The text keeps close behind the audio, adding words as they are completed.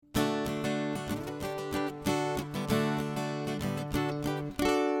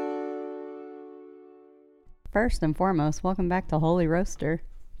First and foremost, welcome back to Holy Roaster,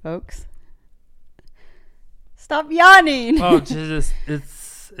 folks. Stop yawning. Oh Jesus,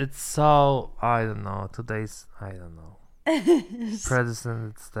 it's so I don't know. Today's I don't know.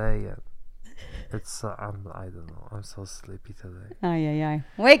 President's Day. And it's I don't know. I'm so sleepy today. Ay.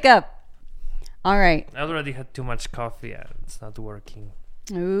 Wake up. All right. I already had too much coffee and it's not working.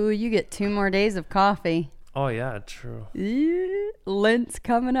 Ooh, you get 2 more days of coffee. Oh yeah, true. Lent's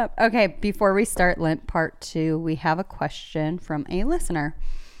coming up. Okay, before we start Lent part 2, we have a question from a listener.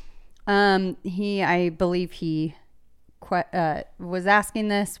 I believe he was asking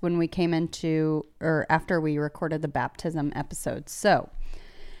this when we came into, or after we recorded the baptism episode. So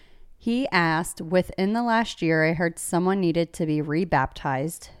he asked, within the last year, I heard someone needed to be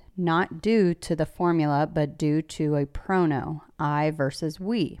rebaptized, not due to the formula, but due to a prono, I versus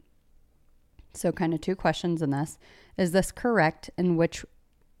we. So kind of 2 questions in this. Is this correct? And which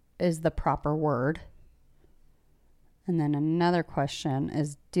is the proper word? And then another question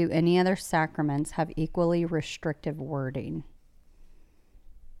is, do any other sacraments have equally restrictive wording?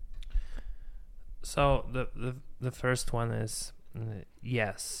 So the first one is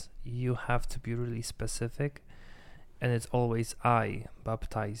yes, you have to be really specific, and it's always I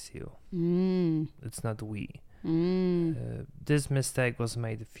baptize you. It's not we. This mistake was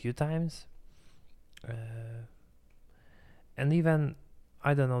made a few times. And even,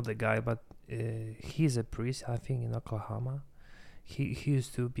 I don't know the guy, but he's a priest, I think, in Oklahoma. He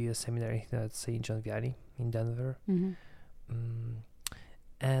used to be a seminary at St. John Vianney in Denver.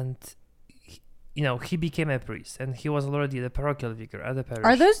 And, he became a priest, and he was already the parochial vicar at the parish.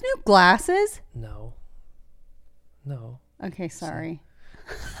 Are those new glasses? No. Okay, sorry.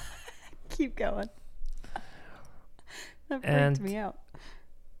 Keep going. That freaked me out.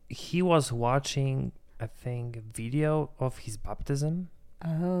 He was watching, I think, a video of his baptism.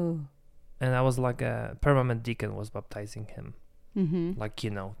 Oh. And I was like a permanent deacon was baptizing him.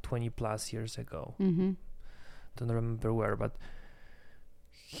 20 plus years ago. Don't remember where, but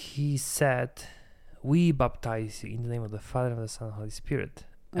he said, we baptize you in the name of the Father, and the Son, and the Holy Spirit.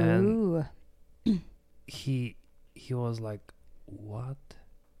 And he was like, what?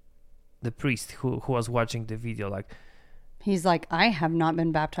 The priest who was watching the video, like, he's like, I have not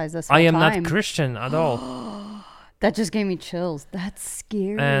been baptized this whole time. I am not Christian at all. That just gave me chills. That's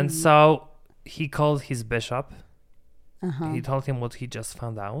scary. And so he called his bishop. He told him what he just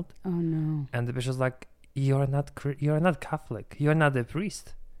found out. Oh no! And the bishop's like, "You are not Catholic. You are not a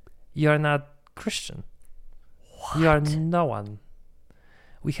priest. You are not Christian. What? You are no one.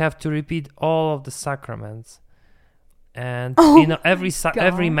 We have to repeat all of the sacraments." And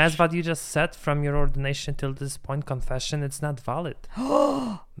every mass that you just said from your ordination till this point, confession, it's not valid.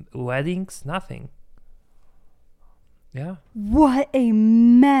 Weddings, nothing. Yeah. What a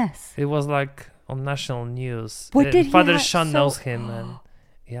mess. It was like on national news. What did Father Sean knows him, and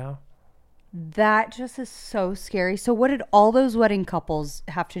yeah. That just is so scary. So what did all those wedding couples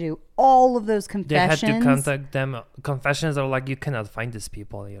have to do? All of those confessions? They had to contact them. Confessions are like, you cannot find these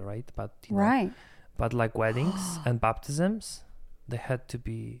people here, right? But right. But like weddings and baptisms, they had to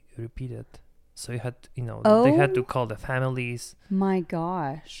be repeated. So you had, they had to call the families. My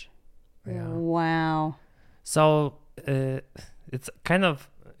gosh. Yeah. Wow. So it's kind of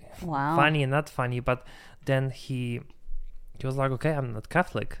funny and not funny, but then he was like, okay, I'm not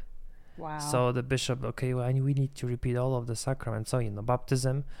Catholic. Wow. So the bishop, okay, well, we need to repeat all of the sacraments. So,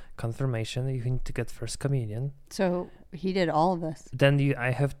 baptism, confirmation, you need to get first communion. So he did all of this. Then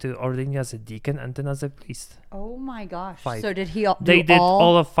I have to ordain you as a deacon and then as a priest. Oh my gosh. 5. So did he They did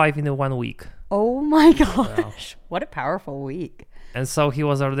all of 5 in 1 week. Oh my gosh. Wow. What a powerful week. And so he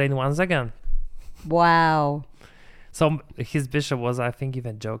was ordained once again. Wow. So his bishop was, I think,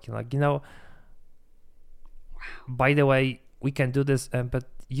 even joking, like, wow. By the way, we can do this, but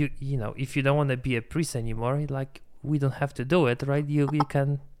you if you don't want to be a priest anymore, like, we don't have to do it, right? You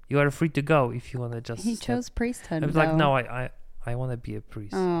are free to go if you want to just. He chose priesthood. I was like, no, I want to be a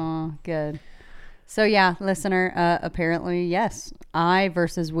priest. Oh, good. So yeah, listener, apparently yes, I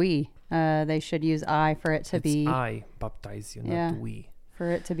versus we. They should use I for it to be. I baptize you, not we. For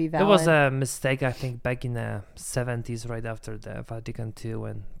it to be valid. It was a mistake, I think, back in the 70s, right after the Vatican II,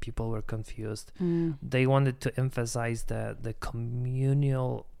 when people were confused. They wanted to emphasize the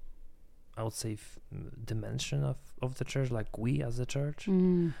communal, I would say, dimension of the church, like we as a church.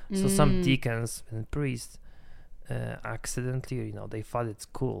 So some deacons and priests accidentally, they thought it's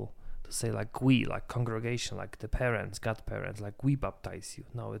cool to say like we, like congregation, like the parents, godparents, like we baptize you.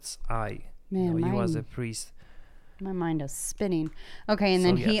 No, it's I. Man, you as a priest. My mind is spinning. Okay, and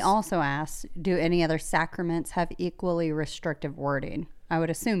then he also asked, do any other sacraments have equally restrictive wording? I would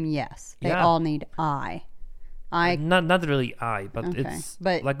assume yes. They all need I. not really but Okay. it's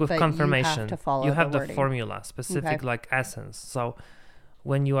But- like with but you confirmation. have to follow You have the the wording. formula, specific Okay. like essence. So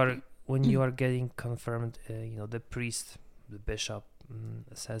when you are getting confirmed, the priest, the bishop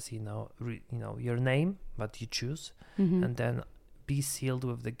says, your name, what you choose, Mhm. and then be sealed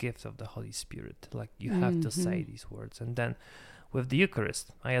with the gift of the Holy Spirit. Like you have to say these words, and then with the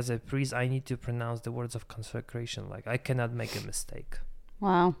Eucharist, as a priest, I need to pronounce the words of consecration. Like I cannot make a mistake.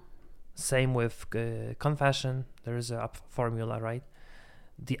 Wow. Same with confession. There is a formula, right?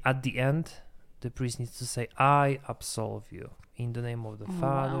 At the end, the priest needs to say, "I absolve you in the name of the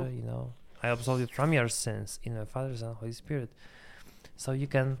Father." Wow. I absolve you from your sins in the Father, Son, Holy Spirit. So you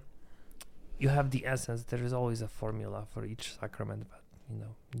have the essence. There is always a formula for each sacrament, but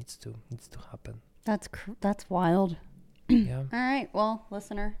needs to happen. That's wild. Yeah. All right. Well,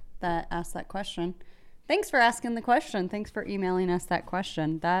 listener that asked that question, thanks for asking the question. Thanks for emailing us that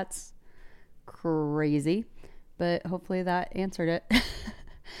question. That's crazy, but hopefully that answered it.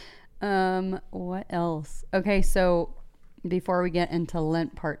 What else? Okay, so before we get into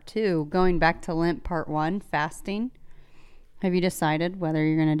Lent part 2, going back to Lent part 1, fasting, have you decided whether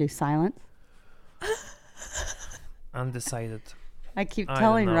you're going to do silence? Undecided. I keep I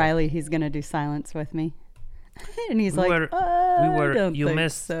telling don't know. Riley he's going to do silence with me. And he's We like, were- I don't you think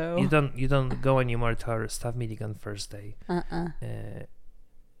missed. so. You don't go anymore to our staff meeting on Thursday. I'm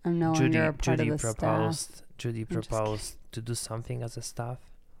no longer a part of the staff. Judy just proposed to do something as a staff,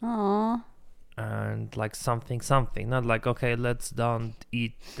 Aw. and like something, not like, okay, let's don't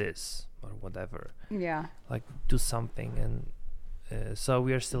eat this or whatever. Yeah. Like do something, and so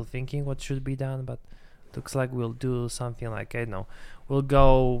we are still thinking what should be done, but looks like we'll do something like, I don't know, we'll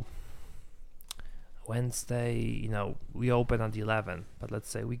go Wednesday. We open at 11, but let's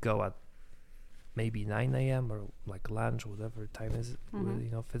say we go at maybe 9 a.m. or like lunch, whatever time is,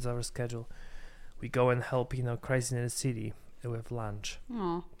 fits our schedule. We go and help, Christ in the City with lunch.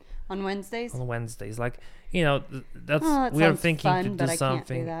 Aw. On Wednesdays? On Wednesdays, like, that's That we are sounds thinking fun, to do but I can't do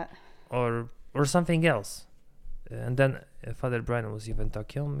something that. or something else. And then Father Brian was even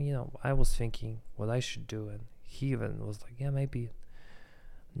talking, I was thinking what I should do, and he even was like, yeah, maybe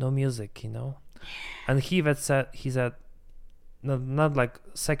no music, and he said not like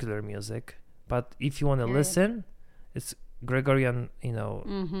secular music, but if you want to listen, it's Gregorian,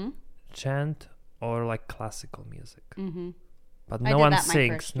 chant or like classical music. But no one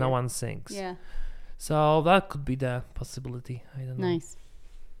sings. No one sings. Yeah. So that could be the possibility. I don't know. Nice.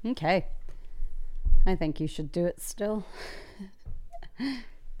 Okay. I think you should do it still.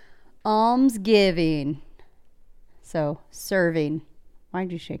 Almsgiving. So, serving.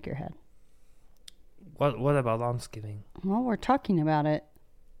 Why'd you shake your head? What about almsgiving? Well, we're talking about it.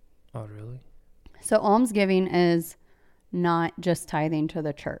 Oh, really? So, almsgiving is not just tithing to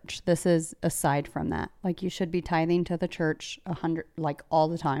the church. This is aside from that. Like, you should be tithing to the church 100, like all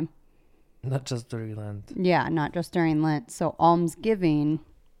the time. Not just during Lent. Yeah, not just during Lent. So, almsgiving.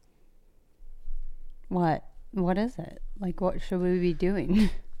 What is it? Like, what should we be doing?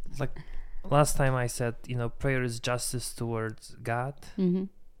 Like last time I said, prayer is justice towards God. Mm-hmm.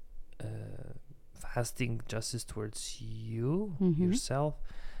 Fasting, justice towards you, Mm-hmm. yourself,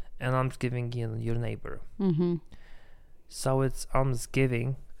 and almsgiving your neighbor. Mm-hmm. So it's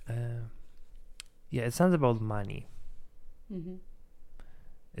almsgiving. It's not about money. Mm-hmm.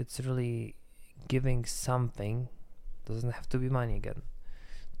 It's really giving something. Doesn't have to be money again.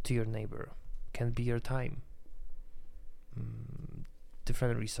 To your neighbor. Can be your time.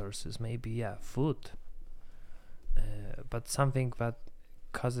 Different resources, maybe food, but something that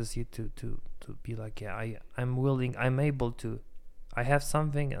causes you to be like, I'm willing, I'm able to, I have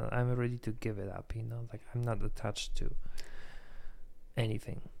something and I'm ready to give it up, like I'm not attached to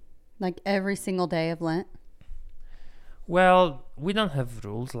anything. Like every single day of Lent? Well, we don't have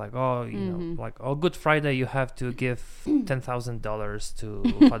rules like, like, Good Friday you have to give $10,000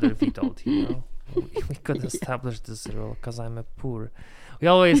 to Father Vitold, We could establish this rule because I'm a poor. We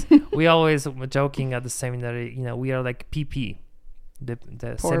always joking at the seminary, we are like PP, the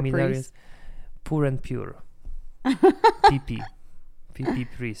Poor seminary priest. is poor and pure. PP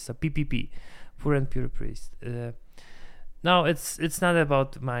priest, so PPP, poor and pure priest. No, it's not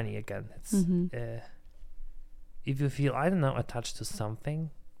about money again. It's if you feel, I don't know, attached to something.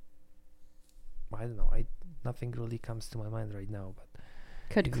 I don't know. Nothing really comes to my mind right now, but.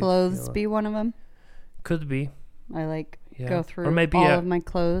 Could clothes be one of them? Could be. I go through or maybe all of my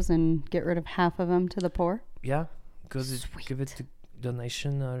clothes and get rid of half of them to the poor. Yeah, give it to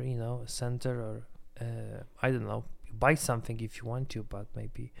donation or a center or I don't know. You buy something if you want to, but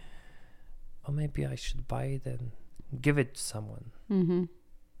maybe I should buy it and give it to someone. Mm-hmm.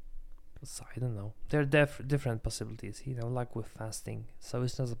 So I don't know. There are different possibilities, like with fasting. So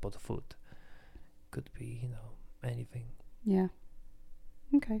it's not about food. Could be, anything. Yeah.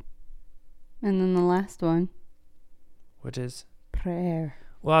 Okay. And then the last one. Which is? Prayer.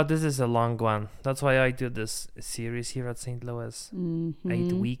 Well, this is a long one. That's why I do this series here at St. Louis.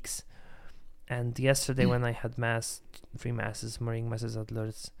 8 weeks. And yesterday when I had mass, 3 masses, morning masses at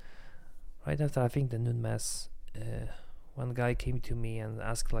Lourdes, right after I think the noon mass, one guy came to me and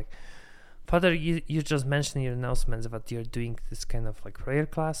asked like, Father, you just mentioned in your announcements that you're doing this kind of like prayer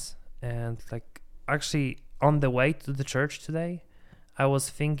class. And like actually on the way to the church today, I was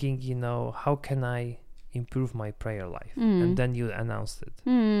thinking, how can I improve my prayer life? And then you announced it.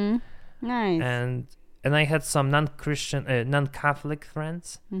 Nice. And I had some non-Christian, non-Catholic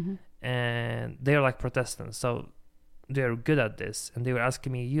friends, and they're like Protestants, so they're good at this. And they were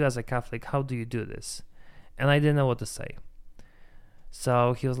asking me, you as a Catholic, how do you do this? And I didn't know what to say.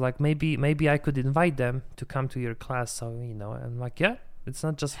 So he was like, maybe I could invite them to come to your class. So, I'm like, yeah, it's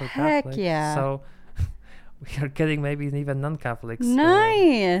not just for Catholics. Yeah. So we are getting maybe even non-Catholics.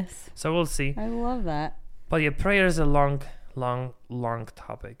 Nice. So we'll see. I love that. But yeah, prayer is a long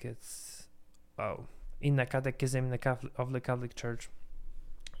topic. It's, in the catechism of the Catholic Church,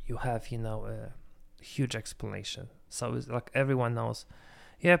 you have, a huge explanation. So it's like everyone knows,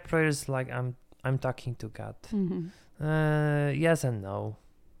 yeah, prayer is like I'm talking to God. Yes and no.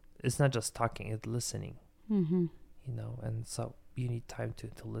 It's not just talking, it's listening. And so you need time to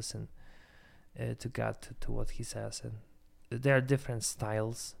listen to God, to what he says. And there are different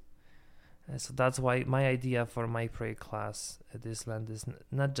styles. So that's why my idea for my prayer class at this Lent is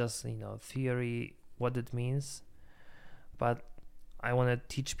not just, theory, what it means, but I want to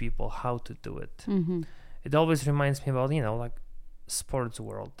teach people how to do it. It always reminds me about, like sports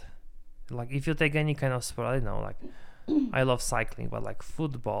world. Like if you take any kind of sport, I don't know, like I love cycling, but like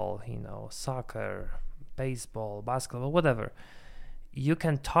football, soccer, baseball, basketball, whatever. You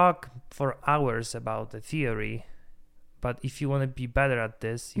can talk for hours about the theory, but if you want to be better at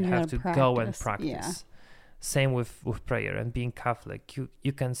this, you have to go and practice. Yeah. Same with prayer and being Catholic.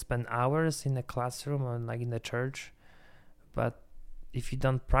 You can spend hours in a classroom or like in the church, but if you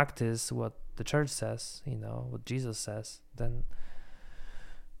don't practice what the church says, what Jesus says, then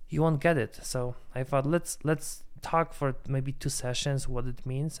you won't get it. So I thought let's talk for maybe 2 sessions what it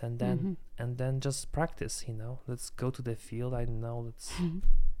means, and then just practice. Let's go to the field. I don't know. Let's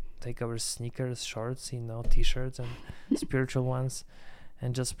take our sneakers, shorts, t-shirts and spiritual ones,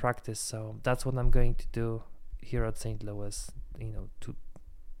 and just practice. So that's what I'm going to do here at St. Louis. To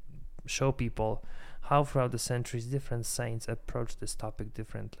show people how throughout the centuries different saints approach this topic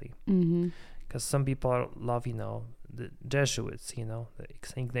differently. Because some people love, the Jesuits, the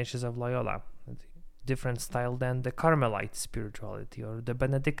St. Ignatius of Loyola, different style than the Carmelite spirituality, or the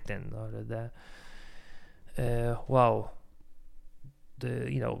Benedictine, or the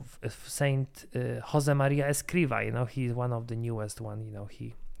Saint Jose Maria Escriva. He's one of the newest one.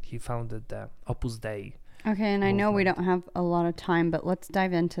 He founded the Opus Dei. Okay, and I know we don't have a lot of time, but let's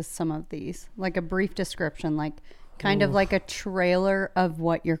dive into some of these, like a brief description, like kind of like a trailer of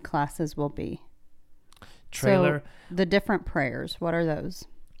what your classes will be. Trailer. So the different prayers, what are those?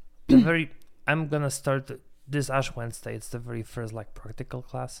 I'm gonna start this Ash Wednesday. It's the very first like practical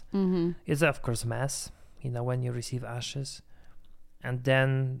class. It's of course mass, when you receive ashes, and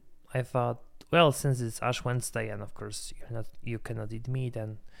then I thought, well, since it's Ash Wednesday, and of course you cannot eat meat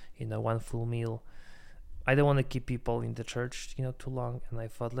and one full meal, I don't want to keep people in the church too long, and I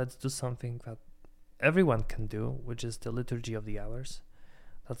thought let's do something that everyone can do, which is the liturgy of the hours.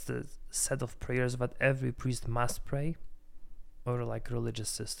 That's the set of prayers that every priest must pray, or like religious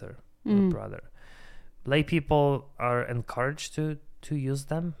sister or brother. Lay people are encouraged to use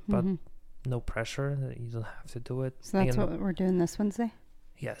them, but no pressure. You don't have to do it. So that's what we're doing this Wednesday?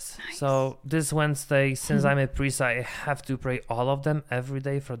 Yes. Nice. So this Wednesday, since I'm a priest, I have to pray all of them every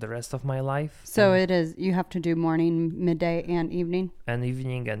day for the rest of my life. So it is, you have to do morning, midday, and evening? And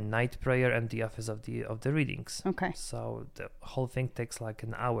evening and night prayer and the office of the readings. Okay. So the whole thing takes like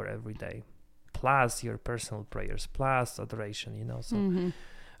an hour every day, plus your personal prayers, plus adoration, So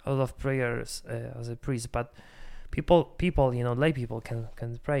a lot of prayers as a priest, but people, lay people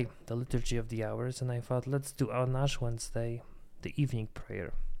can pray the liturgy of the hours. And I thought, let's do on Ash Wednesday the evening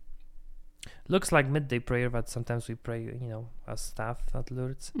prayer. Looks like midday prayer, but sometimes we pray, as staff at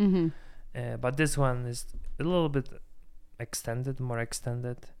Lourdes. But this one is a little bit more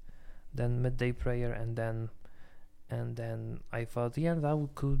extended than midday prayer, and then I thought, that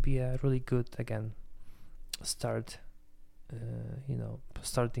could be a really good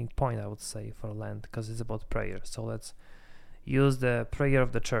starting point, I would say, for Lent, because it's about prayer. So let's use the prayer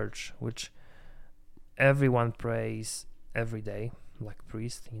of the church, which everyone prays every day, like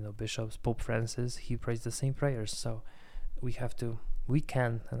priests, bishops, Pope Francis, he prays the same prayers. So we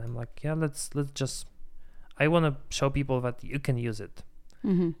can, and I'm like, yeah, let's just, I want to show people that you can use it.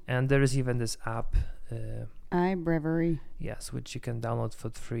 Mm-hmm. And there is even this app, iBreviary. yes, which you can download for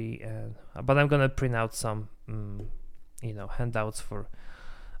free. But I'm gonna print out some, handouts for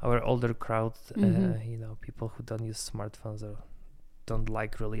our older crowd. Mm-hmm. People who don't use smartphones or don't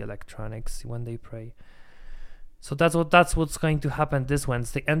like really electronics when they pray. So that's what's going to happen this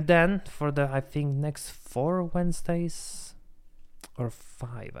Wednesday, and then for the, I think, next 4 Wednesdays or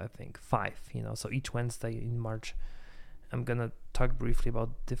 5, I think 5. So each Wednesday in March, I'm gonna talk briefly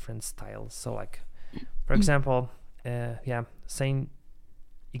about different styles. So, like, for example, Saint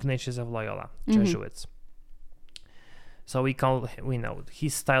Ignatius of Loyola, Jesuits. So we know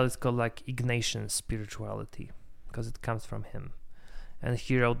his style is called like Ignatian spirituality because it comes from him, and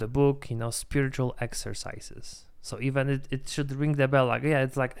he wrote the book, Spiritual Exercises. So even it should ring the bell, like, yeah,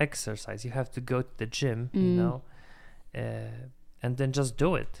 it's like exercise. You have to go to the gym, and then just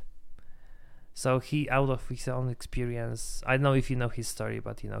do it. So he, out of his own experience, I don't know if you know his story,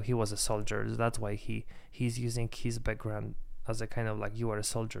 but he was a soldier. That's why he's using his background as a kind of like, you are a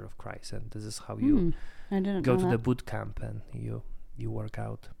soldier of Christ, and this is how you go to the boot camp and you work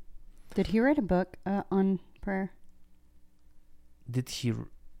out. Did he write a book on prayer? Did he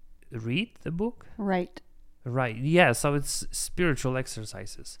read the book? Right. Yeah. So it's Spiritual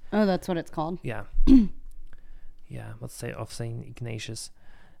Exercises. Oh, that's what it's called. Yeah. Yeah. Let's say of Saint Ignatius.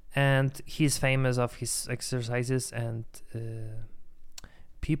 And he's famous of his exercises, and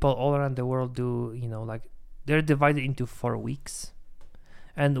people all around the world do, like, they're divided into 4 weeks,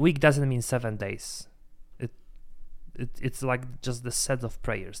 and week doesn't mean 7 days. It's like just the set of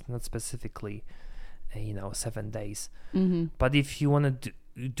prayers, not specifically, 7 days. Mm-hmm. But if you want to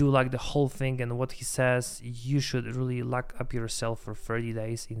do like the whole thing, and what he says, you should really lock up yourself for 30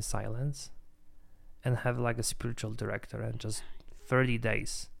 days in silence, and have like a spiritual director, and just 30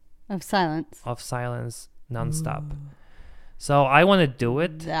 days. Of silence nonstop. Ooh. So I want to do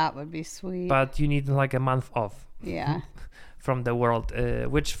it. That would be sweet. But you need like a month off. Yeah. From the world,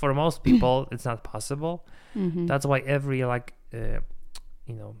 which for most people it's not possible. Mm-hmm. That's why every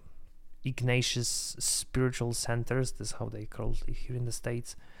Ignatius spiritual centers, this is how they call it here in the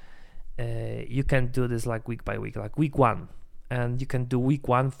States. You can do this like week by week, like week 1, and you can do week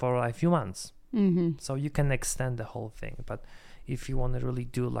 1 for a few months. Mm-hmm. So you can extend the whole thing, but if you want to really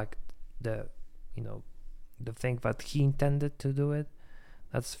do like the thing that he intended to do it,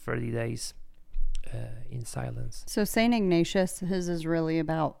 that's 30 days in silence. So Saint Ignatius, his is really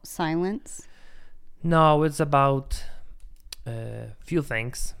about silence? No, it's about few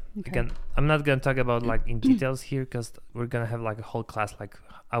things. Okay. Again, I'm not going to talk about like in details here, because we're going to have like a whole class, like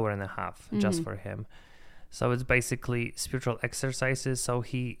hour and a half just for him. So it's basically spiritual exercises. So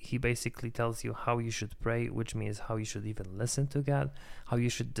he basically tells you how you should pray, which means how you should even listen to God, how you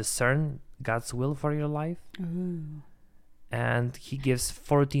should discern God's will for your life. Ooh. And he gives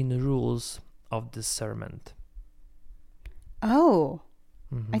 14 rules of discernment. Oh,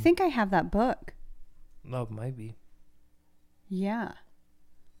 I think I have that book. Oh, maybe. Yeah.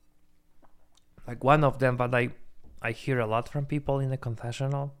 Like one of them that I hear a lot from people in the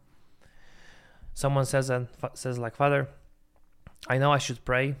confessional. Someone says like, Father, I know I should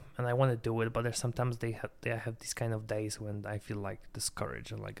pray and I want to do it, but there's sometimes they have these kind of days when I feel like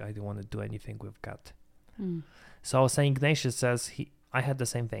discouraged and like I don't want to do anything with God. So Saint Ignatius says I had the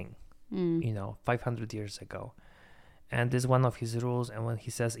same thing, 500 years ago, and this is one of his rules. And when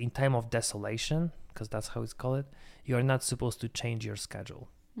he says in time of desolation, because that's how it's called, you are not supposed to change your schedule.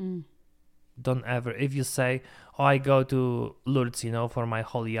 Don't ever, if you say, I go to Lourdes, for my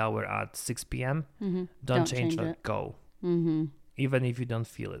holy hour at 6 p.m., don't change that. It. Go. Mm-hmm. Even if you don't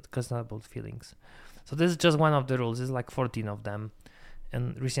feel it, because it's not about feelings. So this is just one of the rules. There's like 14 of them.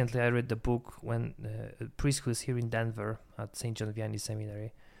 And recently I read the book when a priest who is here in Denver at St. John Vianney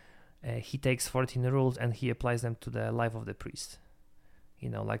Seminary, he takes 14 rules and he applies them to the life of the priest.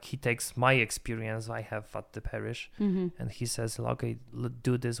 Like he takes my experience I have at the parish, and he says, okay,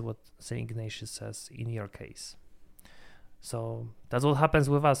 do this what St. Ignatius says in your case. So that's what happens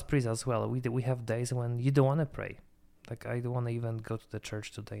with us priests as well. We have days when you don't want to pray. Like, I don't want to even go to the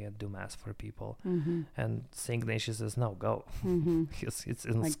church today and do mass for people. And St. Ignatius says, no, go. It's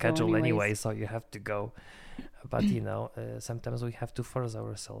in like schedule anyway, so you have to go. But, sometimes we have to force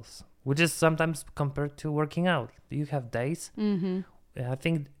ourselves, which is sometimes compared to working out. You have days. I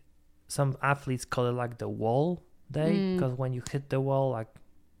think some athletes call it like the wall day, because when you hit the wall, like,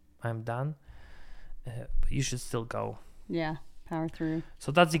 I'm done. But you should still go. Yeah, power through.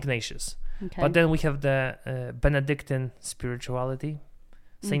 So that's Ignatius. Okay. But then we have the Benedictine spirituality.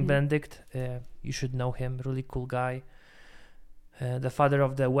 Saint Benedict, you should know him, really cool guy. The father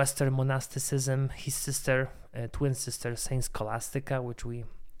of the Western monasticism. His sister, twin sister, Saint Scholastica, which we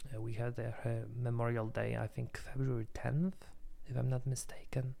had her memorial day, I think February 10th, if I'm not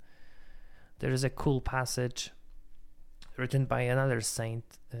mistaken. There is a cool passage written by another saint,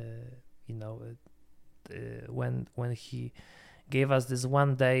 when he gave us this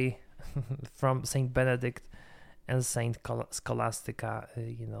one day from Saint Benedict and Saint Scholastica,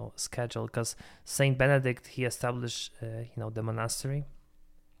 schedule, because Saint Benedict, he established, the monastery,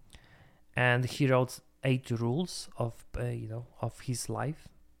 and he wrote 8 rules of his life.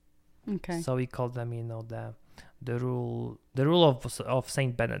 Okay. So we call them, the rule of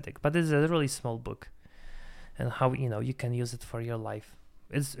Saint Benedict. But it's a really small book, and how you can use it for your life.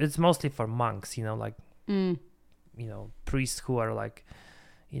 It's mostly for monks, priests who are like,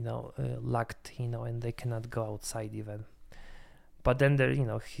 locked, and they cannot go outside even. But then there,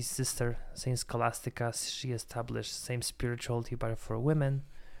 his sister Saint Scholastica, she established same spirituality but for women.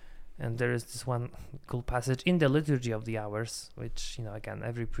 And there is this one cool passage in the Liturgy of the Hours, which, again,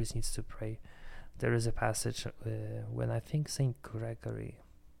 every priest needs to pray. There is a passage when I think Saint Gregory,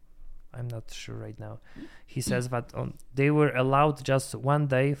 I'm not sure right now, he says that they were allowed just one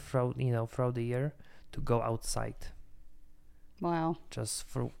day throughout the year to go outside. Wow. Just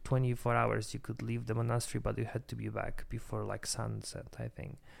for 24 hours you could leave the monastery, but you had to be back before like sunset, I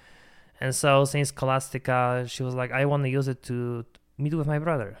think. And so Saint Scholastica, she was like, I want to use it to meet with my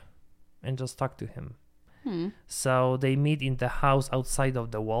brother and just talk to him. So they meet in the house outside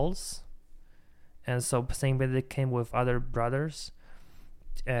of the walls. And so Saint Benedict came with other brothers,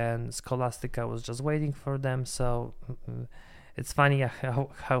 and Scholastica was just waiting for them. So it's funny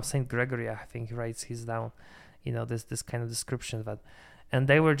how Saint Gregory, I think, he writes his down, this kind of description that, and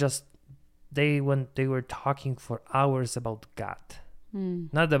they were talking for hours about God,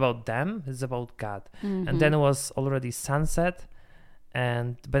 not about them, it's about God. And then it was already sunset,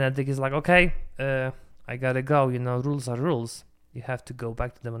 and Benedict is like, okay, I gotta go, rules are rules, you have to go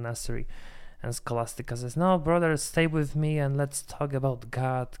back to the monastery. And Scholastica says, no, brother, stay with me and let's talk about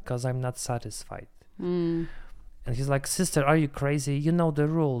God, because I'm not satisfied. And he's like, sister, are you crazy? You know the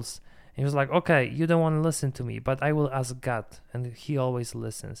rules. And he was like, okay, you don't want to listen to me, but I will ask God. And he always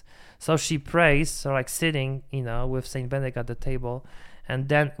listens. So she prays, so like sitting, with Saint Benedict at the table. And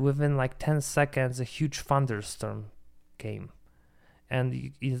then within like 10 seconds, a huge thunderstorm came.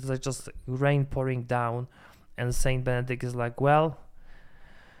 And it's like just rain pouring down. And Saint Benedict is like, well,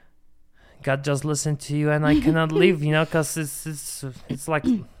 God just listened to you and I cannot leave, because it's like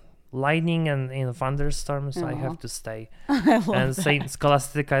lightning and thunderstorms. I have to stay. And Saint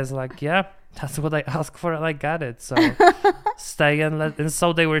Scholastica is like, yeah, that's what I asked for and I got it. So stay and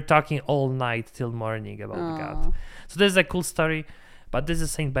so they were talking all night till morning about God. So this is a cool story. But this is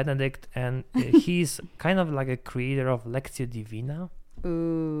Saint Benedict, and he's kind of like a creator of Lectio Divina.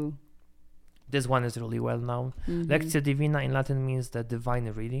 Ooh. This one is really well known. Lectio Divina in Latin means the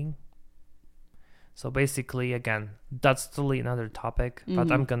divine reading. So basically, again, that's totally another topic,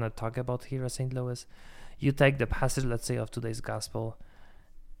 but I'm going to talk about here at St. Louis. You take the passage, let's say, of today's gospel,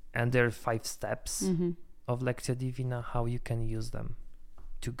 and there are 5 steps of Lectio Divina, how you can use them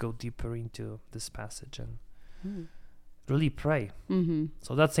to go deeper into this passage and really pray.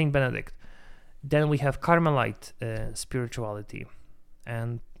 So that's St. Benedict. Then we have Carmelite spirituality,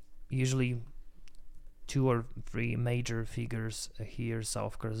 and usually 2 or 3 major figures here. So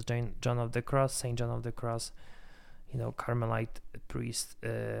of course John of the Cross, Saint John of the Cross, Carmelite priest,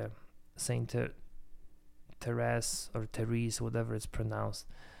 Saint Therese or Therese, whatever it's pronounced,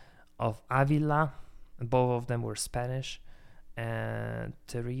 of Avila. Both of them were Spanish. And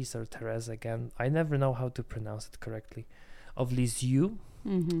Therese or Therese, again, I never know how to pronounce it correctly, of Lisieux.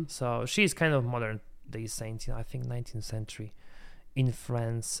 So she's kind of modern day saint, I think 19th century in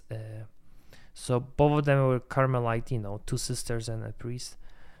France. So both of them were Carmelite, 2 sisters and a priest,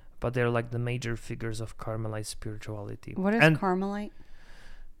 but they're like the major figures of Carmelite spirituality. What is Carmelite?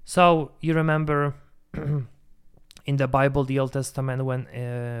 So you remember in the Bible, the Old Testament, when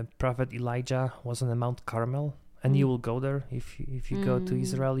Prophet Elijah was on the Mount Carmel, and you will go there if you go to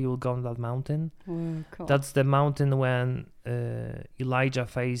Israel, you will go on that mountain. Cool. That's the mountain when Elijah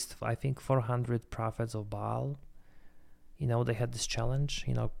faced, I think, 400 prophets of Baal. They had this challenge,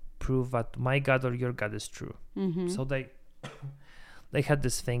 prove that my God or your God is true. So they had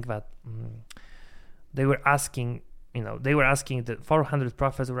this thing that they were asking, the 400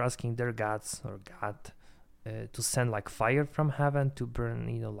 prophets were asking their gods or God to send like fire from heaven to burn,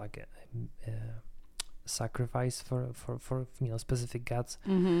 like sacrifice for specific gods.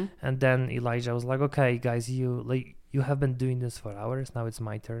 Mm-hmm. And then Elijah was like, okay guys, you have been doing this for hours, now it's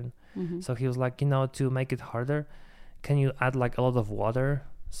my turn. Mm-hmm. So he was like, to make it harder, can you add like a lot of water,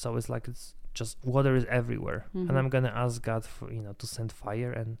 so it's like it's just water is everywhere. Mm-hmm. And I'm gonna ask God for to send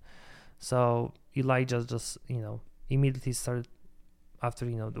fire. And so Elijah just immediately started, after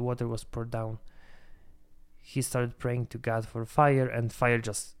the water was poured down, he started praying to God for fire, and fire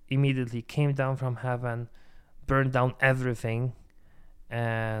just immediately came down from heaven, burned down everything.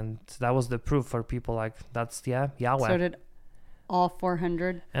 And that was the proof for people, like, that's Yahweh. So did all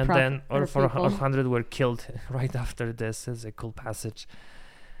 400 and then all people? 400 were killed right after this. Is a cool passage.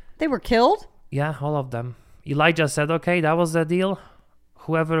 They were killed? Yeah, all of them. Elijah said, okay, that was the deal.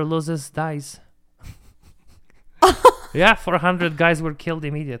 Whoever loses dies. Yeah, 400 guys were killed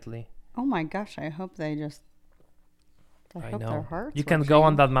immediately. Oh my gosh, I hope they just... I hope know. their hearts You were can go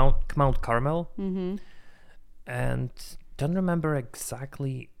on changed. that Mount Carmel. Mm-hmm. And don't remember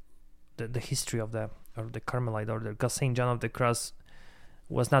exactly the history of the Carmelite order, because Saint John of the Cross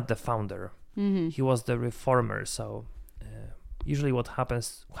was not the founder. Mm-hmm. He was the reformer. So usually what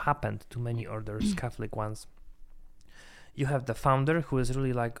happened to many orders, Catholic ones, you have the founder who is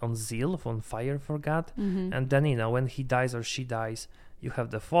really like on zeal, on fire for God. Mm-hmm. And then when he dies or she dies, you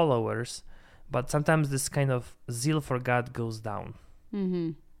have the followers. But sometimes this kind of zeal for God goes down.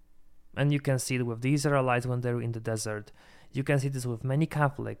 Mm-hmm. And you can see it with the Israelites when they're in the desert. You can see this with many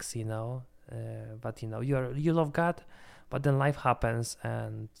Catholics, but you love God, but then life happens,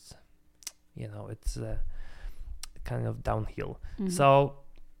 and it's kind of downhill. Mm-hmm. So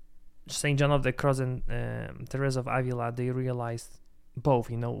Saint John of the Cross and Teresa of Avila, they realized both,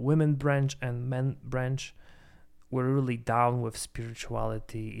 women branch and men branch were really down with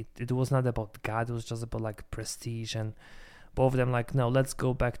spirituality. It was not about God, it was just about like prestige, and both of them like, no, let's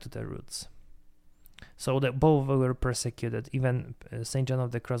go back to the roots. So that both were persecuted. Even Saint John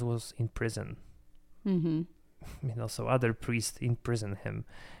of the Cross was in prison. Mm-hmm. So other priests imprisoned him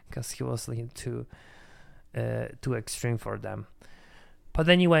because he was too extreme for them. But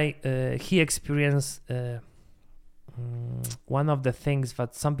anyway, he experienced one of the things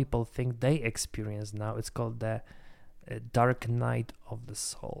that some people think they experience now. It's called the dark night of the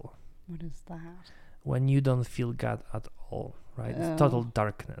soul. What is that? When you don't feel God at all, right? It's total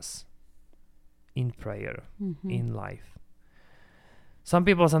darkness in prayer, in life. Some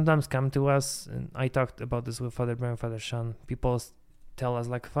people sometimes come to us, and I talked about this with Father Brian, Father Sean. People tell us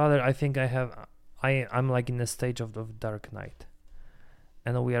like, Father, I think I'm like in a stage of dark night.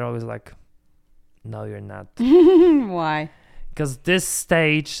 And we are always like, no, you're not. Why? Because this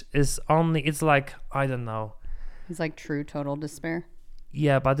stage is only, it's like, I don't know. It's like true total despair.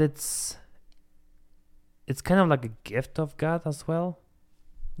 Yeah, but it's kind of like a gift of God as well,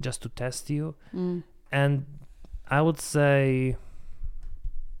 just to test you. And I would say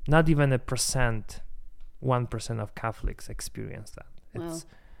not even 1% of Catholics experience that.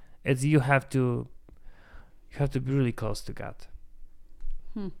 It's you have to be really close to God.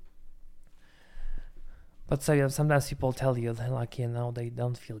 But sometimes people tell you that, like, they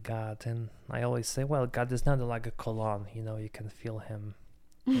don't feel God, and I always say, well, God is not like a colon, you can feel him.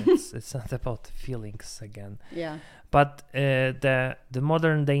 It's not about feelings again. Yeah. But the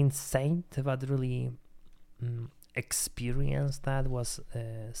modern day saint that really experienced that was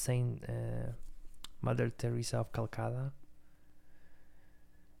Saint Mother Teresa of Calcutta.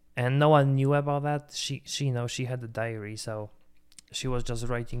 And no one knew about that. She had a diary, so she was just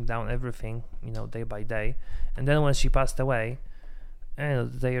writing down everything, day by day. And then when she passed away,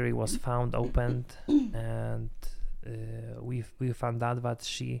 the diary was found, opened, and we found out that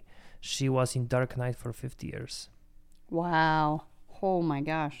she was in dark night for 50 years. Wow. Oh my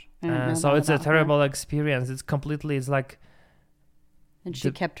gosh. So it's a terrible experience. It's like... And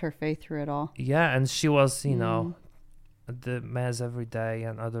she kept her faith through it all. Yeah, and she was, at the mass every day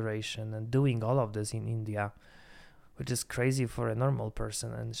and adoration and doing all of this in India, which is crazy for a normal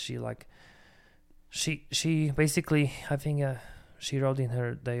person. And she basically, I think she wrote in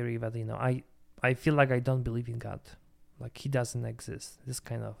her diary that, I feel like I don't believe in God. Like, he doesn't exist. This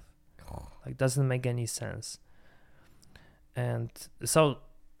kind of, like, doesn't make any sense. And so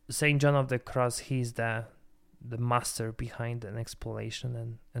Saint John of the Cross, he's the master behind an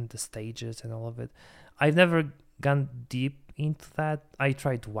explanation and the stages and all of it. I've never gone deep into that. I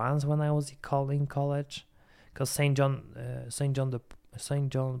tried once when I was in college, because Saint John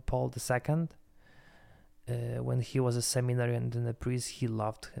Paul II, when he was a seminarian and then a priest, he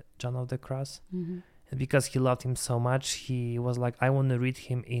loved John of the Cross. Mm-hmm. And because he loved him so much, he was like, I want to read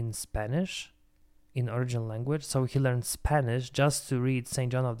him in Spanish, in original language. So he learned Spanish just to read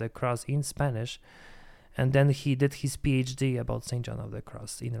Saint John of the Cross in Spanish. And then he did his PhD about Saint John of the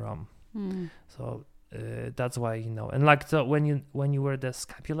Cross in Rome. So that's why, and like, so when you wear the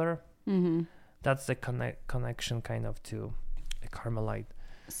scapular, that's the connection kind of to a Carmelite.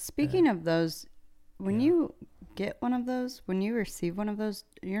 Speaking of those, when you get one of those, when you receive one of those,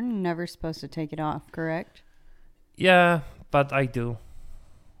 you're never supposed to take it off, correct? Yeah, but I do.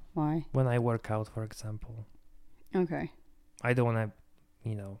 Why? When I work out, for example. Okay. I don't want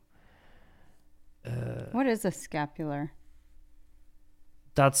to, what is a scapular?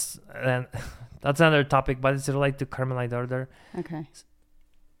 That's another topic, but it's related to Carmelite order. Okay.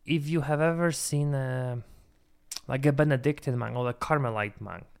 If you have ever seen like a Benedictine monk or a Carmelite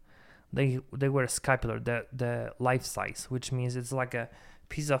monk, they wear a scapular, the life size, which means it's like a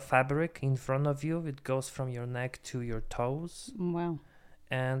piece of fabric in front of you. It goes from your neck to your toes. Wow.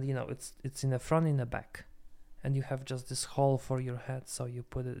 And it's in the front, in the back, and you have just this hole for your head. So you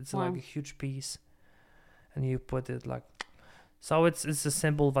put it. It's like a huge piece, and you put it like. So it's a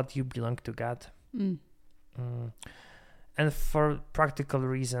symbol that you belong to God. And for practical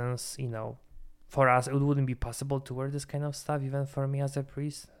reasons, for us, it wouldn't be possible to wear this kind of stuff, even for me as a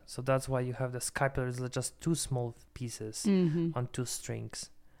priest. So that's why you have the scapular. It's just two small pieces on two strings.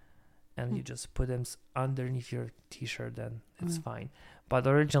 And you just put them underneath your t-shirt, and it's fine. But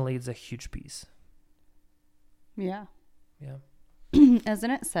originally, it's a huge piece. Yeah. Yeah.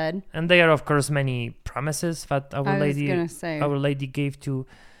 Isn't it said? And there are, of course, many promises that Our Lady gave to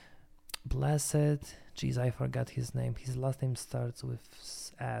Blessed. Jeez, I forgot his name. His last name starts with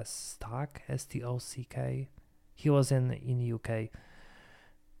Stock, Stock. He was in UK.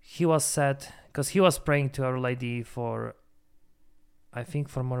 He was said, because he was praying to Our Lady for, I think,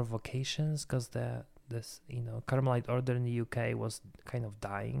 for more vocations, because this Carmelite order in the UK was kind of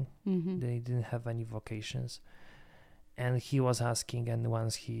dying. They didn't have any vocations. And he was asking, and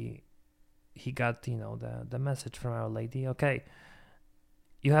once he got the message from Our Lady, okay,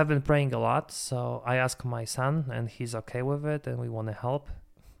 you have been praying a lot, so I asked my son, and he's okay with it, and we want to help,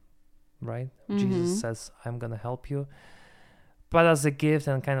 right? Jesus says, I'm gonna help you, but as a gift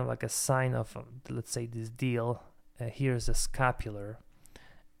and kind of like a sign of, let's say, this deal, here's a scapular,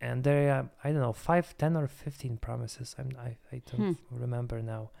 and there are, I don't know, 5, 10, or 15 promises. I don't remember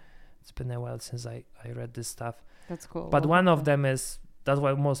now. It's been a while since I read this stuff. That's cool. But one of them is, that's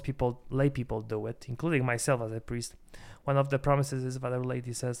why most lay people do it, including myself as a priest. One of the promises is that Our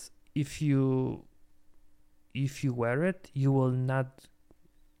Lady says, if you wear it, you will not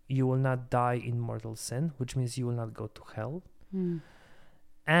die in mortal sin, which means you will not go to hell.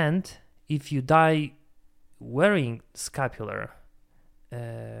 And if you die wearing scapular,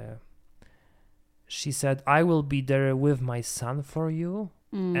 she said, I will be there with my son for you.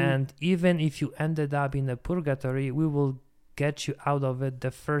 And even if you ended up in a purgatory, we will get you out of it the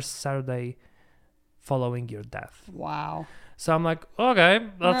first Saturday following your death. Wow. So I'm like, okay,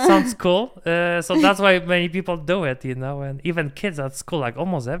 that sounds cool. So that's why many people do it, and even kids at school, like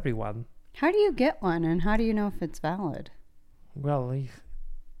almost everyone. How do you get one, and how do you know if it's valid? Well, you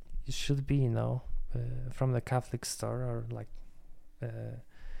should be, from the Catholic store or like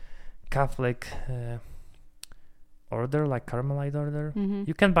Catholic order, like Carmelite order.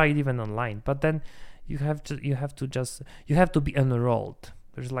 You can buy it even online, but then you have to be enrolled.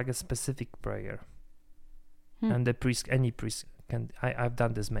 There's like a specific prayer, and any priest can. I've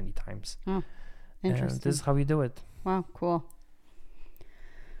done this many times. Oh, interesting. And this is how you do it. Wow, cool.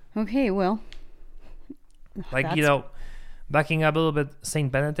 Okay, well, like backing up a little bit, Saint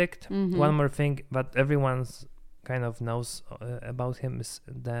Benedict. One more thing that everyone's kind of knows about him is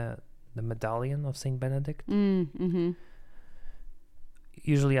the medallion of Saint Benedict,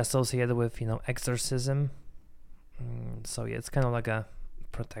 usually associated with exorcism. So yeah, it's kind of like a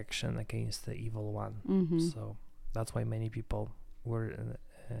protection against the evil one. So that's why many people wear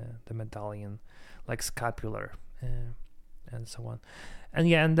the medallion, like scapular, and so on.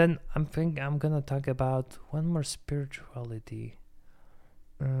 And then I'm gonna talk about one more spirituality.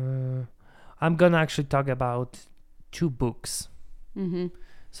 I'm gonna actually talk about 2 books.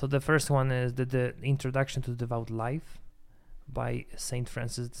 So the first one is the Introduction to Devout Life by Saint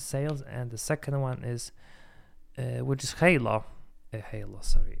Francis de Sales, and the second one is which is Hallow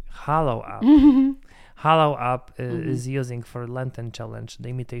Up. Hallow Up is using for Lenten challenge, The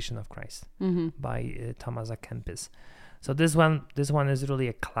Imitation of Christ by Thomas à Kempis. So this one is really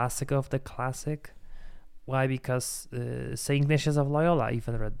a classic of the classic. Why? Because Saint Ignatius of Loyola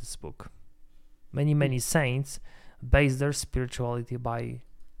even read this book. Many saints base their spirituality by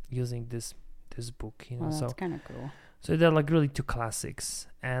using this book. Well, that's kind of cool. So they're like really 2 classics.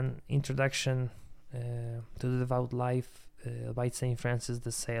 And Introduction to the Devout Life by Saint Francis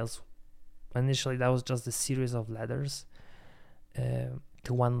de Sales initially that was just a series of letters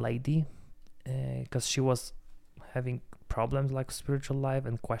to one lady, because she was having problems like spiritual life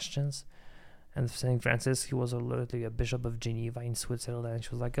and questions. And St. Francis, he was already a bishop of Geneva in Switzerland, and she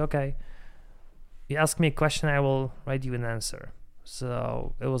was like, okay, you ask me a question, I will write you an answer.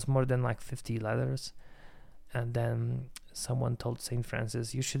 So it was more than like 50 letters. And then someone told St.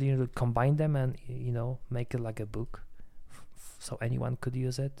 Francis, you should combine them and, make it like a book so anyone could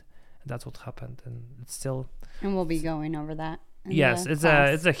use it. And that's what happened. And it's still... And we'll be going over that. Yes, it's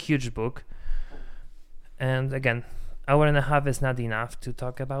a huge book. And again, hour and a half is not enough to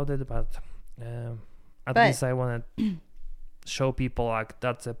talk about it, but at least I want to show people like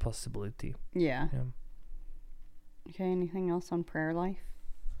that's a possibility. Yeah. Okay, anything else on prayer life?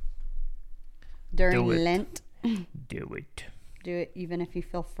 During Lent? Do it. Do it even if you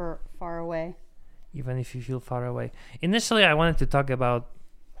feel far away. Even if you feel far away. Initially, I wanted to talk about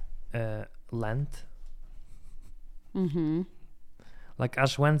Lent. Mm-hmm. Like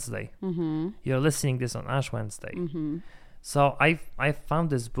Ash Wednesday. Mm-hmm. You're listening this on Ash Wednesday. Mm-hmm. So I found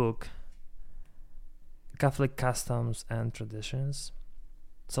this book, Catholic Customs and Traditions.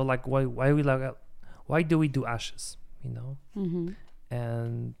 So like why do we do ashes? Mm-hmm.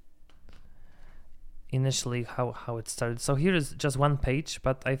 And initially how it started. So here is just one page,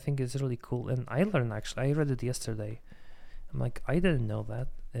 but I think it's really cool. And I learned, actually, I read it yesterday. I'm like, I didn't know that.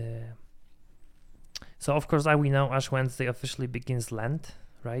 So of course, we know Ash Wednesday officially begins Lent,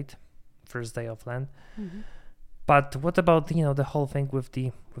 right? First day of Lent. Mm-hmm. But what about the whole thing with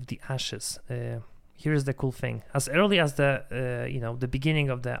the ashes? Here's the cool thing: as early as the beginning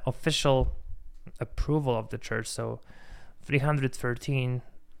of the official approval of the church, so 313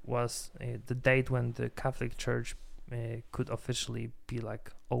 was the date when the Catholic Church could officially be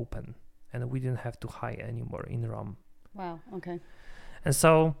like open, and we didn't have to hide anymore in Rome. Wow. Okay. And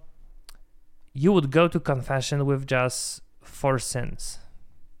so you would go to confession with just 4 sins,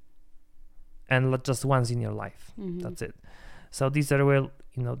 and just once in your life. Mm-hmm. That's it. So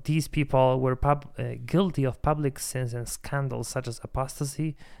these people were guilty of public sins and scandals such as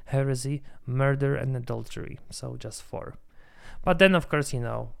apostasy, heresy, murder, and adultery. So just 4. But then, of course, it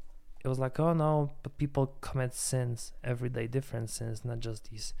was like, oh no, but people commit sins every day, different sins, not just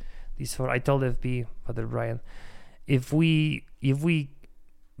these 4. I told FB, Father Brian, if we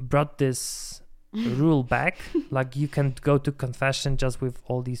brought this rule back, like you can go to confession just with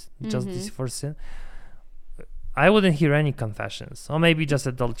all these, just these 4 sins, I wouldn't hear any confessions, or maybe just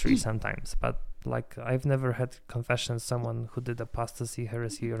adultery sometimes. But like I've never had confessions someone who did apostasy,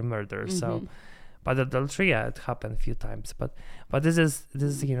 heresy, or murder. Mm-hmm. So. But adultery, yeah, it happened a few times. But this is a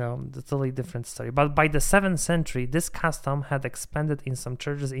totally different story. But by the 7th century, this custom had expanded in some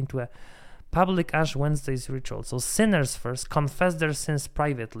churches into a public Ash Wednesday's ritual. So sinners first confessed their sins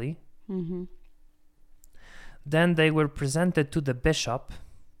privately. Mm-hmm. Then they were presented to the bishop.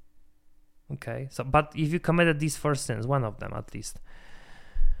 Okay, but if you committed these 4 sins, one of them at least,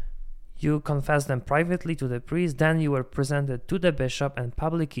 you confessed them privately to the priest. Then you were presented to the bishop and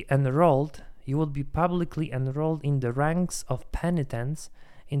publicly enrolled. You will be publicly enrolled in the ranks of penitents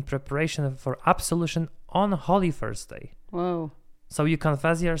in preparation for absolution on Holy Thursday. Whoa. So you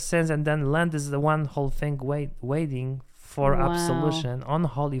confess your sins, and then Lent is the one whole thing waiting for absolution on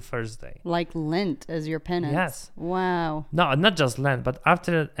Holy Thursday. Like Lent as your penance. Yes. Wow. No, not just Lent, but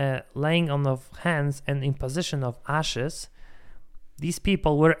after laying on of hands and imposition of ashes, these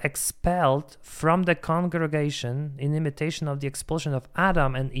people were expelled from the congregation in imitation of the expulsion of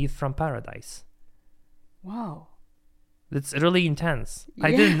Adam and Eve from paradise. Wow. It's really intense. Yeah.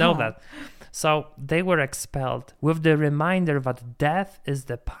 I didn't know that. So they were expelled with the reminder that death is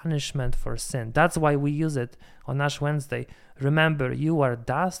the punishment for sin. That's why we use it on Ash Wednesday. Remember, you are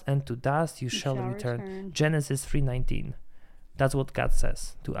dust, and to dust you shall return. Genesis 3:19. That's what God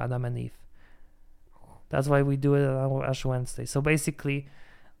says to Adam and Eve. That's why we do it on Ash Wednesday. So basically,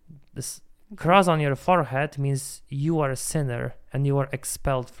 this cross on your forehead means you are a sinner and you are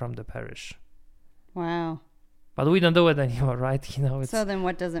expelled from the parish. Wow. But we don't do it anymore, right? So then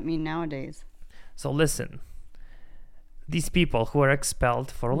what does it mean nowadays? So listen, these people who are expelled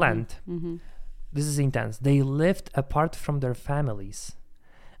for Lent, this is intense. They lived apart from their families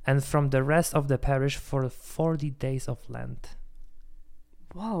and from the rest of the parish for 40 days of Lent.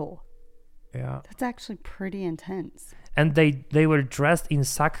 Whoa. Yeah. That's actually pretty intense. And they were dressed in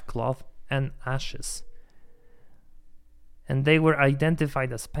sackcloth and ashes. And they were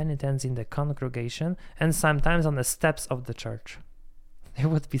identified as penitents in the congregation and sometimes on the steps of the church. They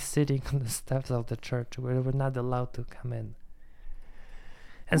would be sitting on the steps of the church where they were not allowed to come in.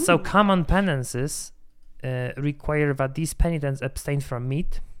 And so common penances require that these penitents abstain from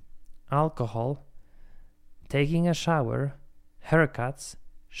meat, alcohol, taking a shower, haircuts,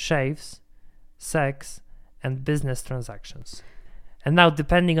 shaves, sex, and business transactions. And now,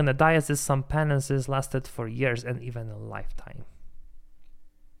 depending on the diocese, some penances lasted for years and even a lifetime.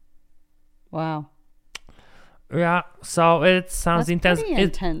 Wow. Yeah, so it sounds That's intense. pretty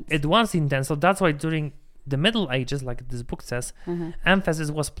intense. It was intense. So that's why during the Middle Ages, like this book says,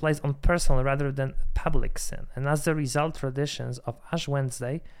 emphasis was placed on personal rather than public sin. And as a result, traditions of Ash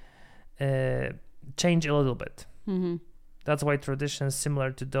Wednesday change a little bit. Mm-hmm. That's why traditions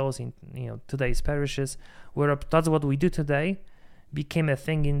similar to those in today's parishes, that's what we do today, became a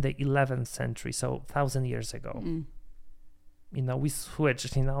thing in the 11th century, so 1,000 years ago. We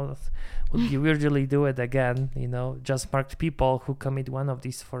switched, would you really do it again, just marked people who commit one of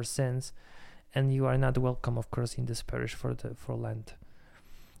these 4 sins, and you are not welcome, of course, in this parish for Lent.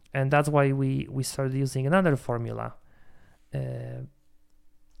 And that's why we started using another formula,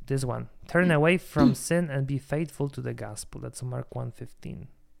 this one: turn away from sin and be faithful to the gospel. That's Mark 1:15.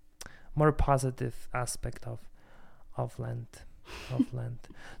 More positive aspect of Lent.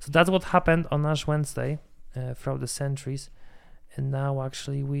 So that's what happened on Ash Wednesday throughout the centuries. And now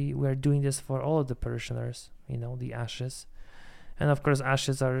actually we're doing this for all of the parishioners, the ashes. And of course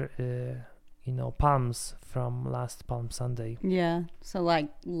ashes are, palms from last Palm Sunday. Yeah. So like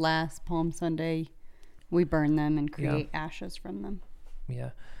last Palm Sunday, we burn them and create ashes from them.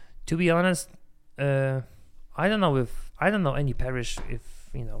 Yeah. To be honest, I don't know any parish if,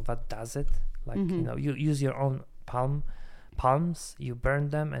 that does it. Like, you use your own palms, you burn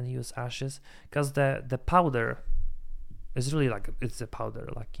them and use ashes, because the powder is really like, it's a powder,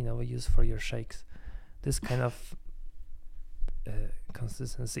 like, we use for your shakes. This kind of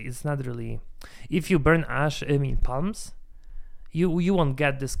consistency. It's not really, if you burn palms, you won't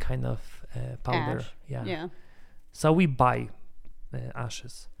get this kind of powder. Ash. Yeah. So we buy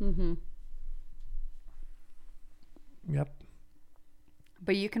ashes. Yep.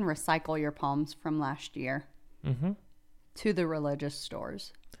 But you can recycle your palms from last year to the religious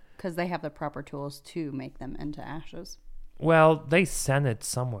stores, because they have the proper tools to make them into ashes. Well, they send it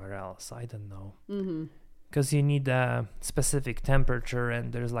somewhere else. I don't know. Because you need a specific temperature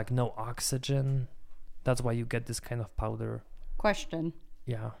and there's like no oxygen. That's why you get this kind of powder. Question.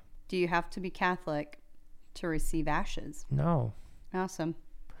 Yeah. Do you have to be Catholic to receive ashes? No. Awesome.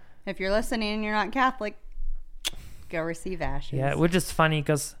 If you're listening and you're not Catholic, go receive ashes. Yeah, which is funny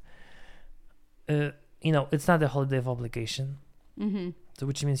because, it's not a holiday of obligation. So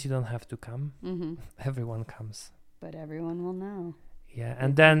which means you don't have to come. Everyone comes. But everyone will know. Yeah,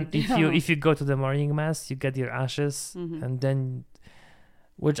 and then if you go to the morning mass, you get your ashes, and then,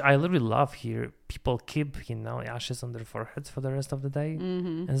 which I really love here, people keep ashes on their foreheads for the rest of the day,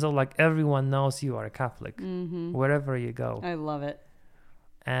 and so like everyone knows you are a Catholic wherever you go. I love it.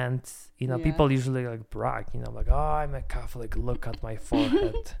 And people usually like brag, like, oh, I'm a Catholic, look at my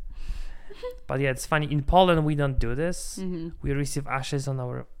forehead. But yeah, it's funny, in Poland we don't do this. We receive ashes on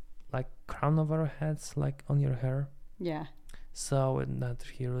our like crown of our heads, like on your hair. Yeah. So not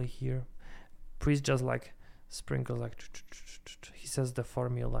really here. Priest just like sprinkles, like he says the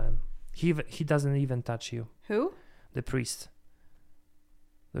formula, and he doesn't even touch you. Who? The priest.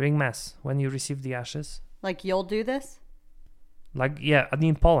 During mass, when you receive the ashes. Like you'll do this? Like, yeah,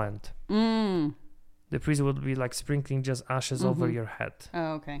 in Poland. The priest would be like sprinkling just ashes over your head.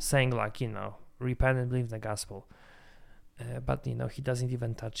 Oh, okay. Saying like, repent and believe in the gospel. But he doesn't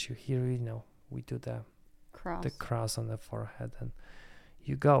even touch you. Here, we do the cross on the forehead, and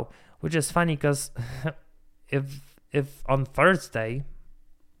you go. Which is funny because if on Thursday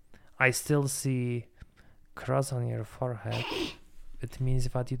I still see cross on your forehead, it means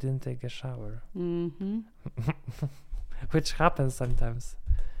that you didn't take a shower. Which happens sometimes.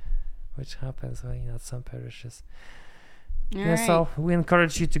 Which happens at some parishes. Right. So we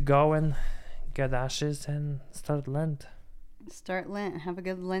encourage you to go and get ashes and start Lent. Start Lent. Have a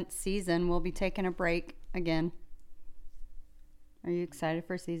good Lent season. We'll be taking a break again. Are you excited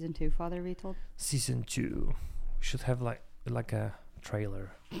for season 2, Father Vitold? Season 2. We should have like a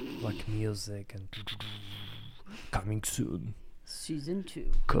trailer, like music and coming soon. Season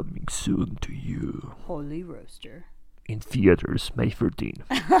 2. Coming soon to you. Holy Roaster. In theaters, May 13.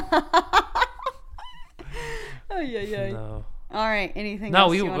 Oh, yeah. No. All right. Anything else? No,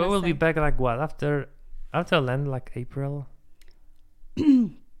 we will be back like what? After Lent, like April?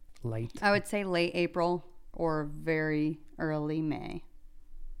 Late? I would say late April or very early May.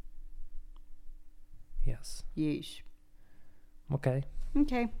 Yes. Yeesh. Okay.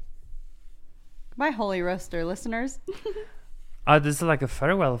 Bye, Holy Roaster listeners. This is like a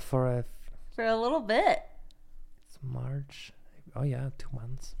farewell for a little bit. It's March. Oh yeah, 2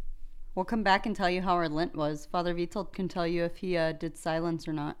 months. We'll come back and tell you how our Lent was. Father Vitold can tell you if he did silence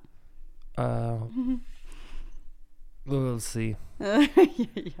or not. We will see. Yeah.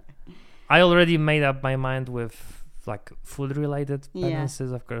 I already made up my mind with like food related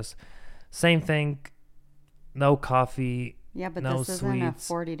penances, of course. Same thing. No coffee. Yeah, but no this isn't a sweets,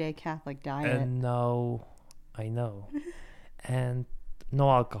 40-day Catholic diet. and no, I know, and no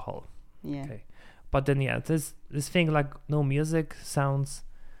alcohol. Yeah. Okay, but then this thing like no music sounds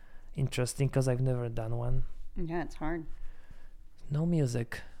interesting because I've never done one. Yeah, it's hard. No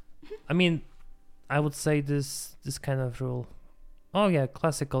music. I mean, I would say this kind of rule. Oh yeah,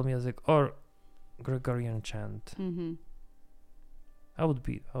 classical music or Gregorian chant. Mm-hmm. I would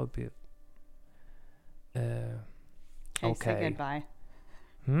be. Okay. Okay. Say goodbye.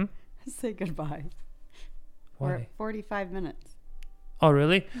 Say goodbye. Why? We're at 45 minutes. Oh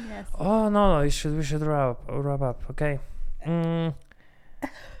really? Yes. Oh no, we should wrap up. Okay.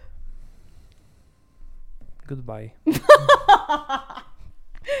 Goodbye.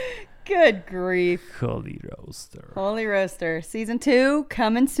 Good grief. Holy Roaster. Holy Roaster. Season 2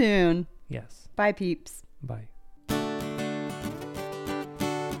 coming soon. Yes. Bye, peeps. Bye.